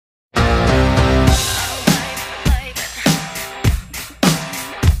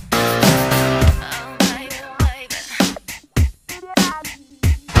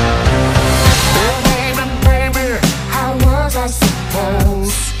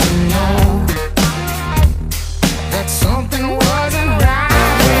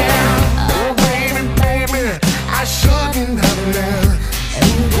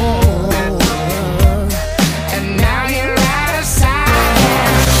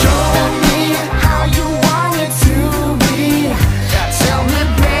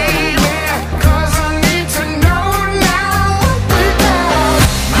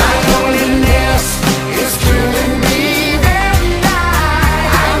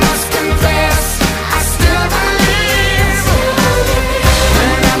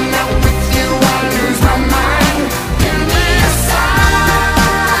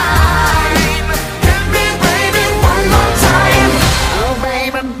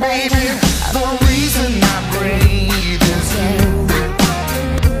baby, the reason I breathe is you.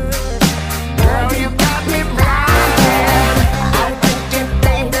 Girl, you got me blind. I think you,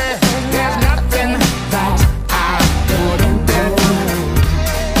 baby, there's nothing that I wouldn't do.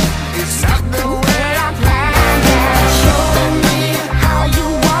 It's not the way I planned it. Show me how you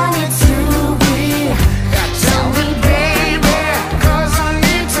want it to be. Tell me, baby, 'cause I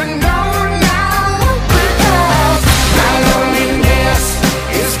need to know now. Because my loneliness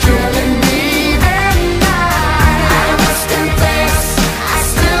is killing me. Then I must confess, I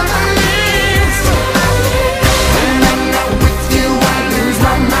still believe. When I'm not with you, I lose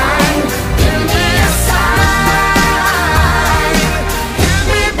my mind. Give me a sign. Hit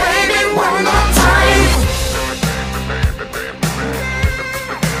me, baby, one more time.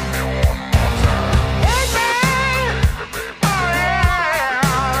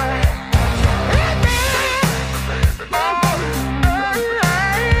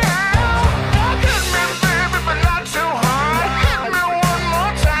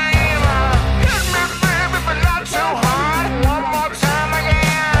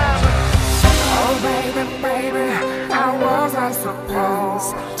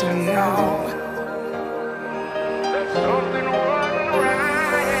 Supposed to know that something wasn't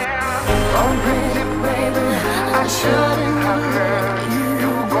right. Oh, baby, I shouldn't have heard.